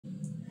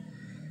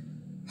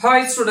Hi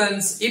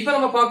students, இப்ப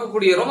நம்ம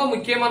பார்க்கக்கூடிய ரொம்ப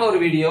முக்கியமான ஒரு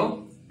video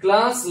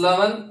class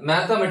 11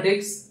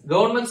 mathematics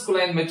government school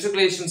and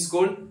matriculation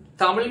school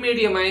Tamil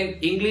medium and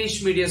English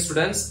medium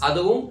students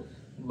அதுவும்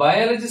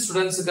biology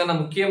studentsக்கான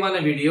முக்கியமான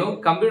வீடியோ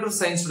computer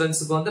science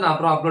studentsக்கு வந்து நான்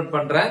அப்புறம் அப்லோட்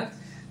பண்றேன்.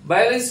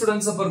 biology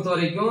students பொறுத்த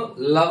வரைக்கும்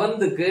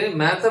 11th க்கு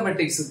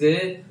mathematicsக்கு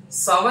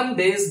 7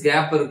 days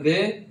gap இருக்கு.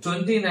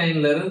 29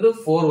 ல இருந்து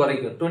 4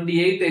 வரைக்கும்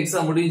 28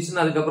 எக்ஸாம்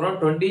முடிஞ்சுனா அதுக்கு அப்புறம்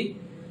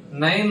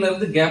 29 ல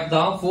இருந்து கேப்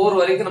தான் 4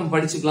 வரைக்கும் நம்ம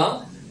படிச்சுக்கலாம்.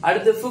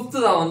 அடுத்து 5th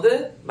தான் வந்து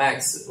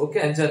மேக்ஸ். ஓகே,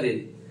 5ஆம்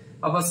தேதி.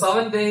 அப்ப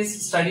 7 days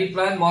study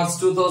plan March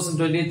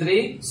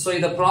 2023. So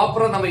இத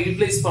ப்ராப்பரா நம்ம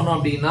யூட்டிலைஸ் பண்ணோம்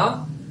அப்படினா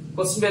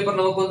क्वेश्चन பேப்பர்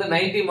நமக்கு வந்து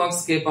 90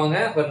 மார்க்ஸ் கேட்பாங்க.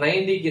 அப்ப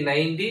 90 க்கு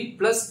 90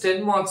 பிளஸ்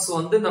 10 மார்க்ஸ்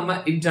வந்து நம்ம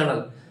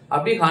இன்டர்னல்.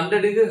 அப்படி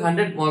 100 க்கு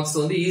 100 மார்க்ஸ்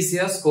வந்து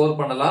ஈஸியா ஸ்கோர்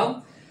பண்ணலாம்.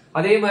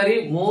 அதே மாதிரி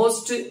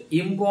மோஸ்ட்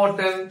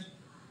இம்பார்ட்டன்ட்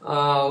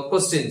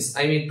क्वेश्चंस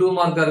ஐ மீன் 2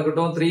 மார்க்கா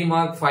இருக்கட்டும் 3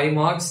 மார்க் 5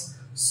 மார்க்ஸ்.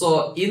 சோ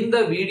இந்த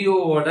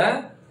வீடியோவோட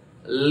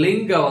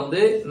லிங்க்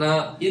வந்து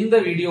நான் இந்த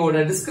வீடியோவோட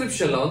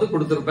டிஸ்கிரிப்ஷன்ல வந்து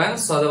கொடுத்திருப்பேன்.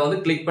 சோ அத வந்து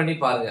கிளிக் பண்ணி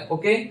பாருங்க.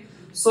 ஓகே,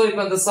 சோ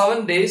இப்போ இந்த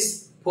 7 days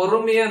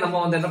பொறுமையா நம்ம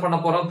வந்து என்ன பண்ண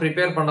போறோம்,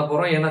 ப்ரிப்பேர் பண்ண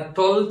போறோம். ஏன்னா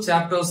 12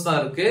 சாப்டர்ஸ் தான்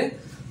இருக்கு.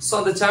 சோ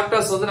அந்த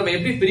சாப்டர்ஸ் வந்து நம்ம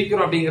எப்படி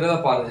பிரிக்கிறோம் அப்படிங்கறத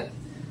பாருங்க.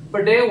 இப்போ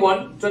டே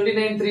 1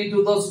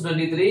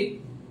 29/3/2023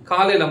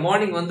 காலையில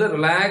மார்னிங் வந்து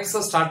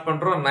ரிலாக்ஸா ஸ்டார்ட்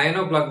பண்றோம். 9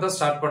 o'clock தான்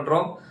ஸ்டார்ட்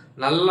பண்றோம்.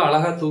 நல்லா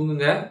அழகா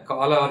தூங்குங்க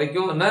காலை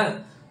வரைக்கும். என்ன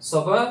சோ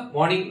அப்ப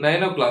மார்னிங்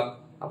 9 o'clock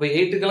அப்ப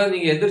 8க்குலாம்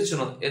நீங்க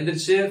எந்திரிச்சணும்.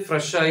 எந்திரிச்சு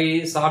ஃப்ரெஷ் ஆகி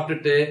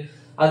சாப்பிட்டுட்டு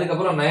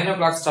அதுக்கப்புறம் 9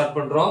 o'clock ஸ்டார்ட்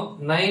பண்றோம்.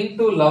 9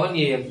 to 11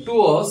 am 2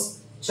 hours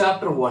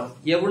சாப்டர் 1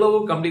 எவ்வளவு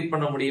கம்ப்ளீட்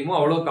பண்ண முடியுமோ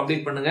அவ்வளவு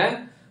கம்ப்ளீட் பண்ணுங்க.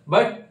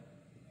 பட்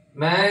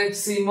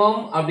மேக்ஸிமம்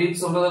அப்படின்னு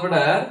சொல்றதை விட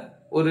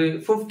ஒரு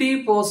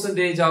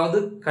 50% ஆவது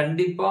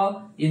கண்டிப்பா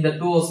இந்த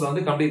 2 ஹவர்ஸ்ல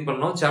வந்து கம்ப்ளீட்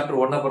பண்ணணும்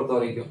சாப்டர் 1 பொறுத்த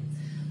வரைக்கும்.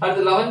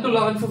 அடுத்து 11 to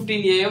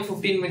 11:15 am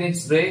 15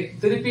 minutes break.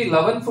 திருப்பி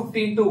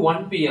 11:15 to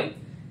 1 pm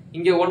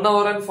இங்க 1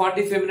 hour and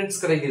 45 minutes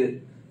கிடைக்குது.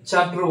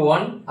 சாப்டர்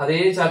 1 அதே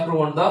சாப்டர்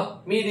 1 தான்,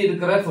 மீதி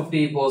இருக்கிற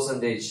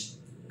 50%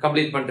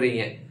 கம்ப்ளீட்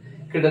பண்றீங்க.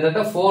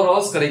 கிட்டத்தட்ட 4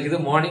 hours கிடைக்குது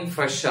மார்னிங்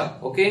ஃப்ரெஷ்ஷா.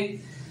 Okay,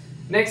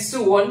 next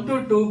 1 to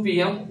 2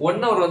 pm 1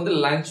 hour வந்து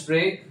lunch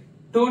break.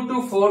 2 to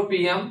 4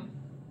 pm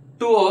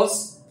 2 hours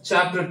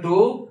chapter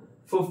 2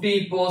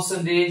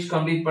 50%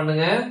 complete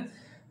பண்ணுங்க.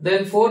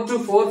 Then 4 to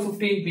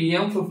 4:15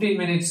 pm 15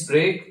 minutes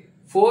break.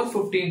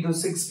 4:15 to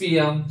 6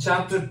 pm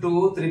chapter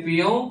 2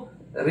 திருப்பியும்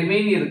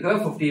ரிமைனிங் இருக்கிற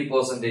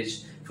 50%.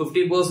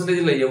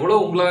 50%ல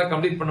எவ்வளவு உங்களால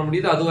கம்ப்ளீட் பண்ண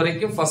முடியுது அது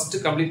வரைக்கும் ஃபர்ஸ்ட்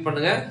கம்ப்ளீட்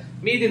பண்ணுங்க.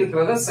 மீதி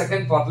இருக்கிறத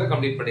செகண்ட் பார்ட்ல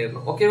கம்ப்ளீட்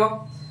பண்ணிரணும். ஓகேவா?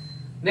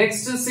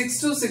 Next 6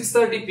 to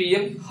 6:30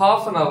 pm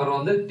half an hour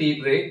வந்து டீ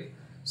பிரேக்.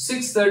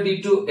 6:30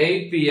 to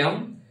 8 pm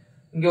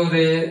இங்க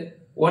ஒரு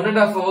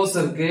 1.5 hours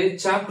இருக்கு.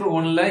 சாப்டர்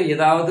 1ல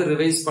ஏதாவது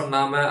ரிவைஸ்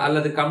பண்ணாம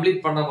அல்லது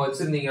கம்ப்ளீட் பண்ணாம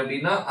வச்சிருந்தீங்க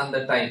அப்படின்னா அந்த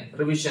time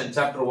revision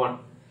chapter 1.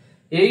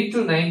 8 to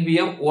 9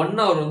 pm 1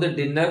 hour வந்து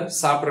டின்னர்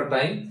சாப்பிடுற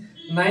டைம்.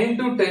 9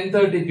 to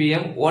 10:30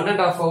 pm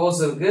 1.5 hours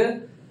இருக்கு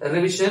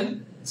ரிவிஷன்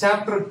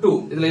சாப்டர் 2.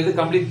 இதுல எது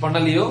கம்ப்ளீட்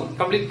பண்ணலையோ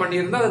கம்ப்ளீட்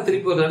பண்ணியிருந்தா அதை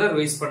திருப்பி ஒரு தடவை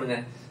ரிவைஸ் பண்ணுங்க.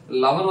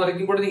 11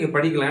 வரைக்கும் கூட நீங்க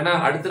படிக்கலாம். ஏன்னா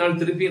அடுத்த நாள்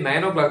திருப்பி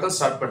 9 o'clock தான்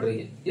ஸ்டார்ட்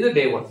பண்றீங்க. இது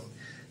டே 1.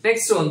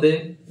 நெக்ஸ்ட் வந்து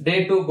டே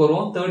 2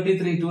 போறோம்.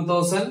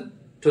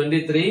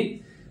 33/2023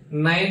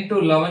 9 to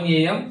 11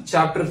 am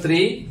chapter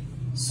 3.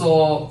 So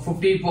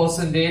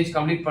 50%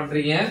 complete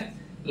பண்றீங்க.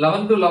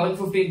 11 to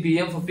 11:15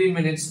 pm 15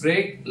 minutes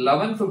break.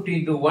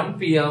 11:15 to 1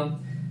 pm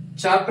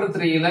chapter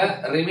 3ல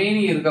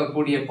remaining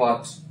இருக்கக்கூடிய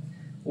part.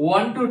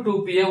 1 to 2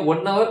 pm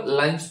 1 hour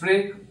lunch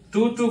break.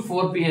 2 to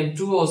 4 pm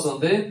 2 hours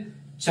வந்து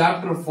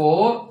chapter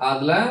 4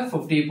 அதுல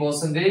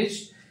 50%.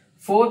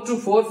 4 to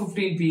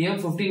 4:15 pm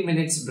 15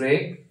 minutes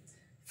break.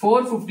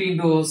 4:15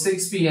 to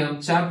 6 pm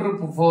chapter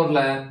 4ல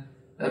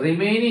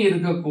remaining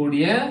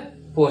இருக்கக்கூடிய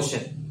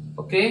portion.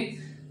 Okay,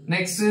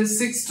 next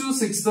 6 to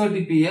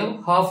 6:30 pm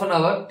half an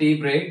hour tea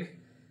break.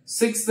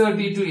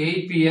 6:30 to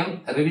 8 pm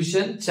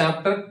revision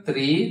chapter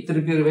 3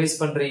 திருப்பி revise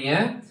பண்றீங்க.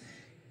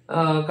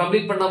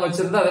 Complete பண்ணாம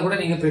வச்சிருந்தா அதை கூட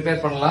நீங்க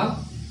ப்ரிப்பேர் பண்ணலாம்.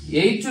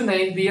 8 to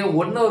 9 pm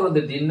 1 hour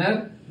வந்து dinner.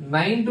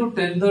 9 to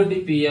 10:30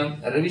 pm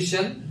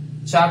revision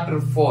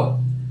chapter 4.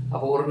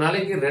 அப்ப ஒரு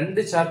நாளைக்கு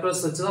 2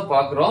 சாப்டர்ஸ் வச்சு தான்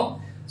பாக்குறோம்.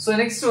 சோ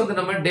நெக்ஸ்ட் வந்து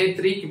நம்ம டே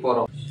 3 க்கு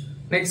போறோம்.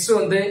 நெக்ஸ்ட்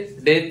வந்து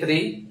டே 3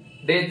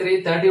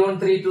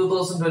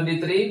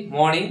 31/3/2023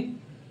 மார்னிங்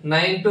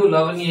 9 to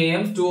 11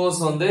 am 2 hours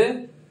வந்து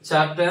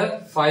chapter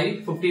 5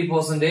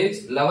 50%.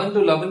 11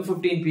 to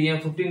 11:15 pm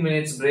 15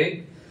 minutes break.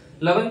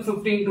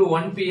 11:15 to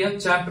 1 pm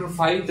chapter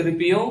 5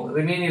 திருப்பியும்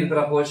ரிமைன்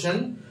இருக்கிற போர்ஷன்.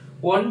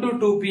 1 to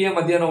 2 pm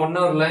மத்தியானம் 1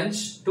 hour lunch.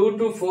 2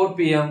 to 4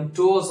 pm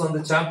 2 hours வந்து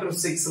சாப்டர்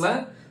 6ல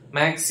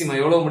மேக்ஸிமம்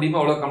எவ்வளவு முடியுமோ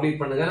அவ்வளவு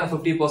கம்ப்ளீட் பண்ணுங்க. நான்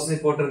 50%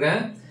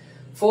 போட்டிருக்கேன்.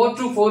 4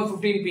 to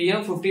 4:15 pm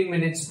 15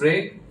 minutes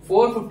break.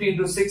 4:15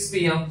 to 6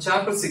 pm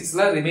chapter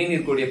 6ல remain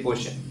இருக்கக்கூடிய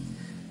portion.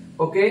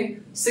 Okay,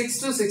 6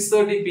 to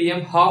 6:30 pm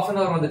half an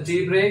hour வந்து tea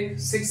break.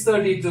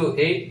 6:30 to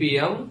 8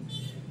 pm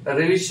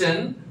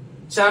revision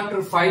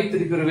chapter 5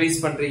 திருப்பி ரிவைஸ்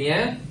பண்றீங்க.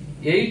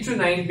 8 to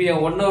 9 pm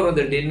 1 hour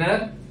வந்து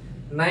dinner.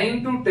 9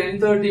 to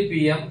 10:30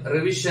 pm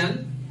revision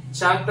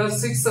chapter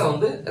 6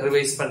 வந்து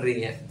revise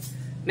பண்றீங்க.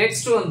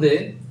 Next வந்து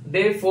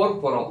டே 4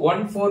 போறோம்.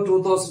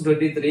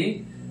 1/4/2023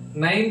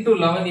 9 to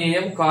 11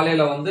 am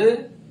காலையில வந்து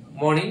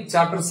morning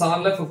chapter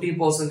 7ல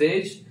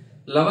 50%,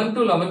 11 to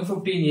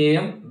 11:15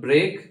 am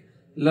break,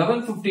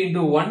 11:15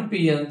 to 1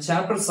 pm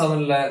chapter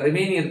 7ல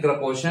remaining இருக்கிற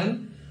portion,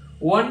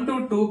 1 to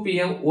 2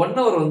 pm 1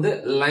 hour வந்து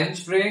lunch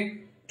break,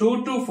 2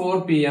 to 4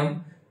 pm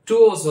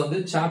 2 hours வந்து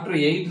chapter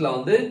 8ல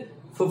வந்து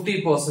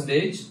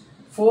 50%,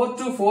 4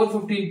 to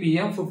 4:15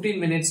 pm 15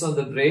 minutes on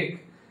the break,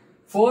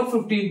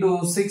 4:15 to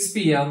 6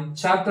 pm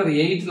chapter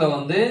 8ல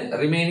வந்து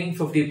remaining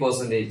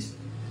 50%,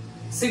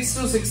 6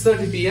 to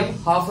 6:30 pm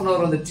half an hour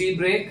on the tea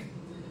break,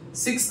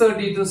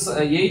 6:30 to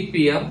 8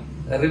 pm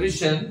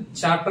revision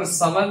chapter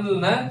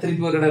 7ல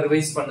திருப்பி ஒரு தடவை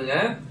revise பண்ணுங்க,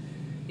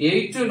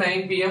 8 to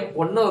 9 pm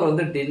 1 hour on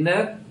the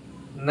dinner,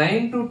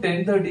 9 to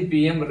 10:30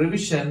 pm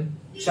revision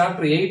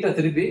chapter 8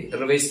 திருப்பி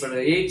revise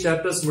பண்ணுங்க. 8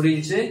 chapters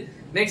முடிஞ்சு.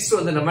 Next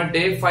வந்து நம்ம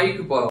டே 5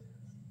 க்கு போறோம்.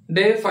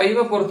 டே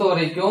 5 பொறுத்த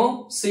வரைக்கும்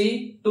see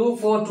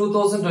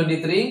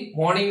 2/4/2023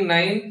 morning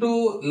 9 to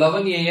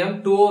 11 am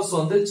 2 hours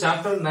வந்து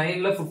chapter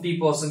 9ல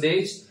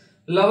 50%,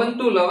 11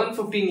 to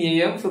 11:15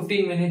 am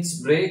 15 minutes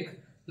break,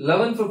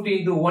 11:15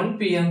 to 1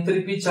 pm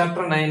திருப்பி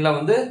chapter 9ல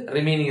வந்து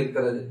remaining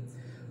இருக்கிறது.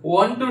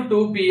 1 to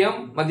 2 pm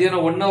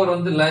மத்தியானம் 1 hour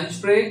வந்து lunch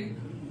break,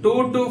 2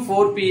 to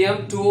 4 pm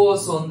 2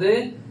 hours வந்து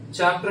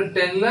chapter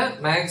 10ல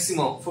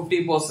maximum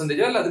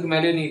 50% அல்ல அதுக்கு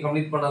மேலே நீங்க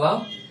கம்ப்ளீட்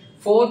பண்ணலாம்.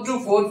 4 to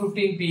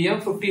 4:15 pm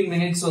 15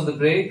 minutes on the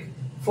break,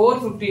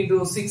 4:15 to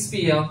 6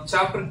 pm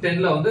chapter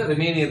 10ல வந்து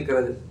remaining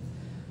இருக்கிறது.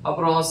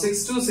 அப்புறம் 6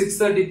 to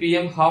 6:30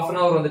 pm half an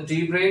hour on the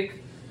tea break,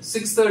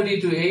 6:30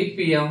 to 8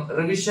 pm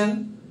revision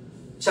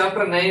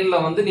chapter 9ல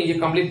வந்து நீங்க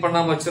கம்ப்ளீட்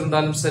பண்ணாம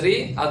வச்சிருந்தாலும் சரி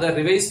அதை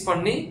ரிவைஸ்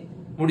பண்ணி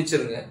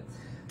முடிச்சிருங்க.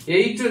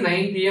 8 to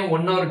 9 pm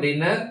 1 hour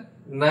dinner,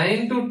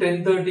 9 to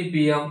 10:30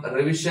 pm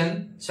revision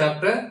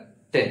chapter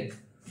 10.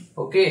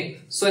 Okay,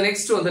 so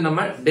next வந்து நம்ம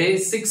டே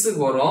 6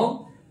 க்கு வரோம்.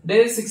 டே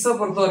 6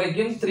 பொறுத்த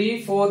வரைக்கும்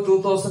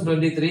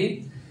 3/4/2023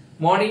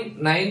 மார்னிங்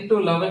 9 to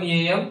 11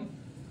 am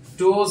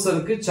 2 hours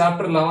இருக்கு.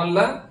 chapter 11ல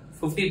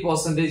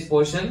 50%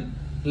 portion,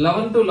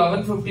 11 to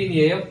 11:15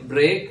 am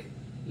break,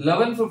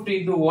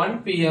 11:15 to 1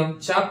 pm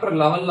chapter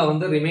 11ல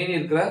வந்து ரிமைன்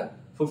இருக்கிற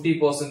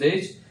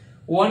 50%,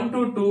 1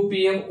 to 2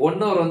 pm 1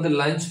 hour வந்து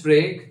lunch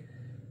break,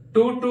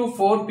 2 to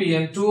 4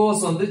 pm 2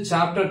 hours வந்து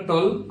chapter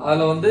 12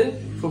 அதுல வந்து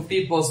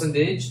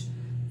 50%,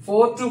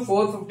 4 to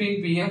 4:15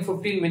 pm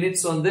 15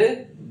 minutes வந்து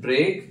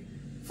break,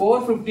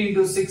 4:15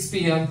 to 6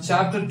 pm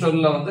chapter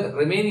 12ல வந்து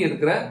ரிமைன்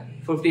இருக்கிற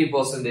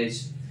 50%,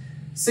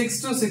 6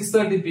 to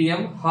 6:30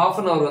 pm half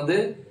an hour வந்து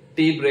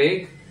tea break,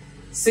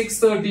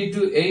 6:30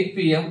 to 8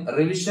 pm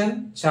revision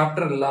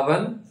chapter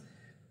 11,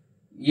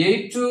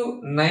 8 to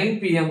 9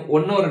 pm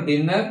 1 hour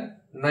dinner,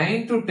 9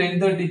 to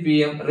 10:30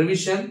 pm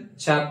revision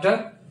chapter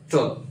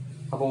 12.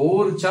 அப்ப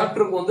ஒவ்வொரு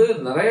சாப்டருக்கு வந்து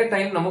நிறைய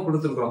டைம் நம்ம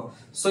கொடுத்திருக்கோம்.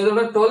 சோ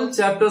இதோட 12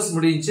 சாப்டர்ஸ்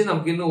முடிஞ்சு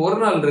நமக்கு இன்னும் ஒரு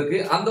நாள் இருக்கு.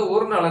 அந்த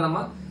ஒரு நாளை நம்ம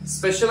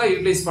ஸ்பெஷலா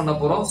யூட்டிலைஸ் பண்ண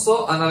போறோம். சோ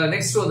அதனால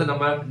நெக்ஸ்ட் வந்து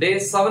நம்ம டே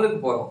 7 க்கு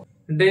போறோம்.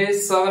 டே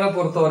 7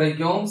 பொறுத்த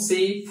வரைக்கும்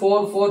see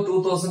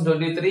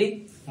 4/4/2023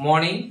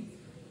 morning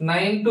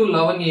 9 to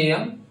 11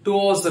 am 2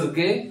 hours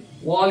இருக்கு.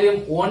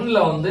 வால்யூம் 1ல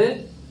வந்து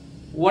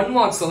 1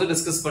 மார்க்ஸ் வந்து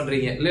டிஸ்கஸ்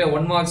பண்றீங்க இல்லையா?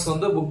 1 மார்க்ஸ்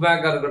வந்து புக்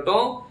பேக்கா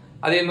இருக்கட்டும்,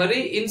 அதே மாதிரி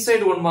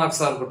இன்சைட் 1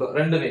 மார்க்ஸா இருக்கட்டும்,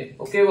 ரெண்டுமே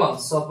ஓகேவா?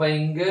 சோ அப்ப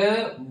இங்க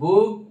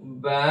புக்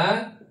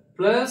பேக்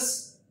பிளஸ்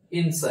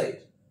இன்சைட்.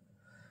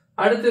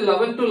 அடுத்து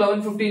 11 to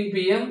 11:15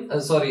 pm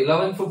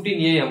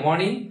 11:15 am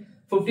morning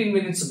 15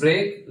 minutes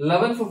break,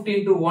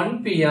 11:15 to 1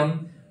 pm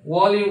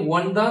volume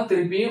 1 தான்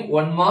திருப்பி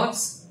 1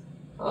 மார்க்ஸ்.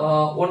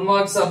 1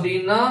 மார்க்ஸ்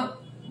அப்படின்னா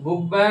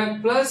புக் பேக்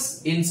பிளஸ்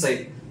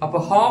இன்சைட். அப்ப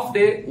ஹாஃப்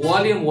டே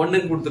வால்யூம் 1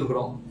 க்கு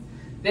கொடுத்திருக்கோம்.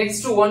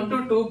 Next 1 to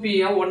 2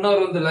 pm 1 hour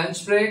on the lunch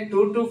break,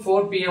 2 to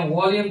 4 pm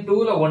volume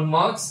 2ல 1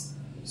 marks.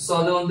 So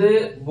அது வந்து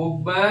book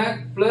back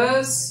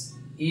plus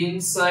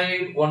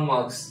inside 1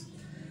 marks.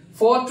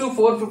 4 to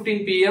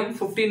 4:15 pm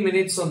 15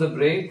 minutes on the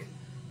break,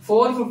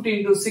 4:15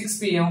 to 6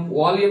 pm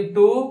volume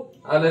 2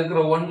 அதுல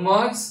இருக்கிற 1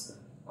 marks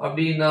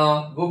அப்படினா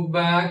book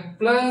back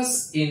plus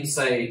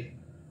inside.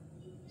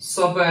 So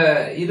அப்ப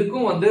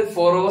இதுக்கும் வந்து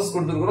 4 hours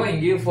கொடுத்திருக்கோம்,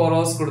 இங்கேயும் 4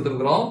 hours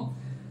கொடுத்திருக்கோம்.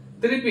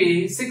 திருப்பி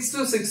 6 to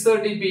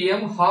 6:30 pm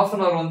half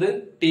an hour வந்து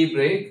tea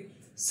break,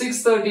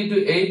 6:30 to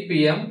 8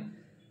 pm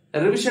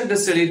revision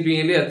test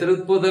எழுதிருப்பீங்க இல்லையா?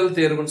 திருப்புதல்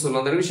தேர்வுன்னு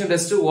சொல்லுவாங்க. அந்த revision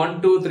test 1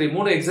 2 3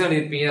 மூணு எக்ஸாம்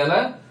எழுதிருப்பீங்க. அதுல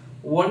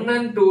 1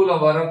 and 2ல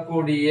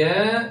வரக்கூடிய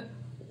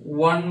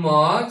 1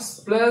 marks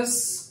plus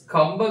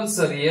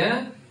கம்பல்சரிய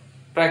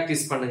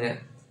பிராக்டிஸ் பண்ணுங்க.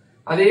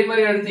 அதே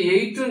மாதிரி அடுத்து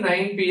 8 to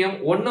 9 pm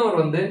 1 hour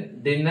வந்து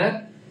dinner,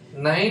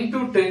 9 to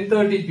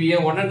 10:30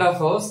 pm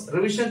 1.5 hours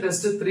revision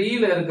test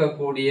 3ல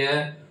இருக்கக்கூடிய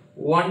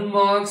 1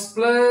 marks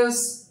plus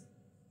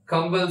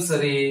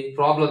compulsory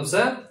problems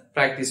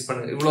practice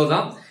பண்ணுங்க.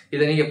 இவ்வளவுதான்.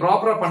 இதை நீங்க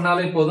ப்ராப்பரா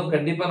பண்ணாலே போதும்.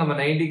 கண்டிப்பா நம்ம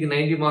 90க்கு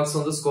 90 மார்க்ஸ்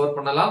வந்து ஸ்கோர்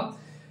பண்ணலாம்.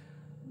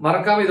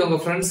 மறக்காம இது உங்க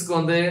ஃப்ரெண்ட்ஸ்க்கு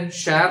வந்து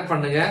ஷேர்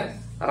பண்ணுங்க.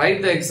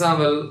 Right the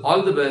example.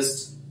 All the best.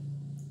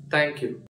 Thank you.